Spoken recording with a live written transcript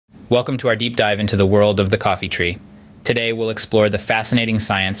Welcome to our deep dive into the world of the coffee tree. Today we'll explore the fascinating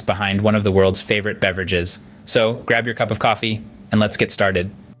science behind one of the world's favorite beverages. So grab your cup of coffee and let's get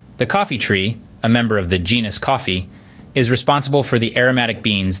started. The coffee tree, a member of the genus coffee, is responsible for the aromatic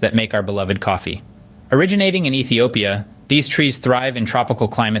beans that make our beloved coffee. Originating in Ethiopia, these trees thrive in tropical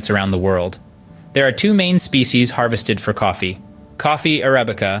climates around the world. There are two main species harvested for coffee: coffee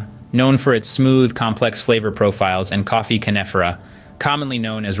arabica, known for its smooth, complex flavor profiles, and coffee canephora, commonly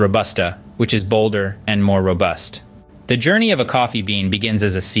known as robusta, which is bolder and more robust. The journey of a coffee bean begins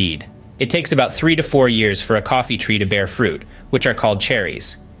as a seed. It takes about 3 to 4 years for a coffee tree to bear fruit, which are called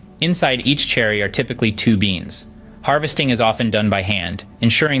cherries. Inside each cherry are typically 2 beans. Harvesting is often done by hand,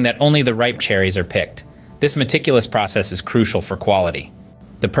 ensuring that only the ripe cherries are picked. This meticulous process is crucial for quality.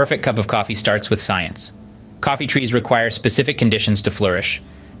 The perfect cup of coffee starts with science. Coffee trees require specific conditions to flourish.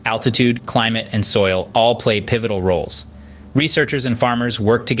 Altitude, climate, and soil all play pivotal roles. Researchers and farmers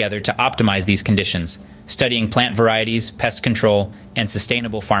work together to optimize these conditions, studying plant varieties, pest control, and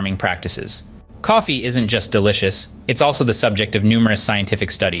sustainable farming practices. Coffee isn't just delicious, it's also the subject of numerous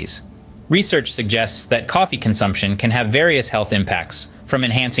scientific studies. Research suggests that coffee consumption can have various health impacts, from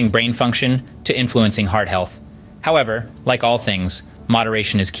enhancing brain function to influencing heart health. However, like all things,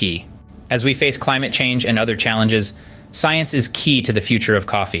 moderation is key. As we face climate change and other challenges, science is key to the future of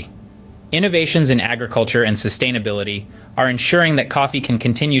coffee. Innovations in agriculture and sustainability are ensuring that coffee can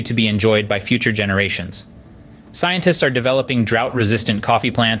continue to be enjoyed by future generations. Scientists are developing drought-resistant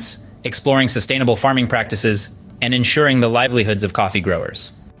coffee plants, exploring sustainable farming practices, and ensuring the livelihoods of coffee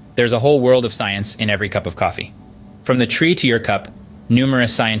growers. There's a whole world of science in every cup of coffee. From the tree to your cup,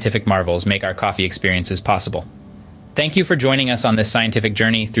 numerous scientific marvels make our coffee experiences possible. Thank you for joining us on this scientific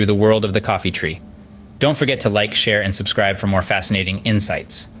journey through the world of the coffee tree. Don't forget to like, share, and subscribe for more fascinating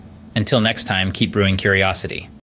insights. Until next time, keep brewing curiosity.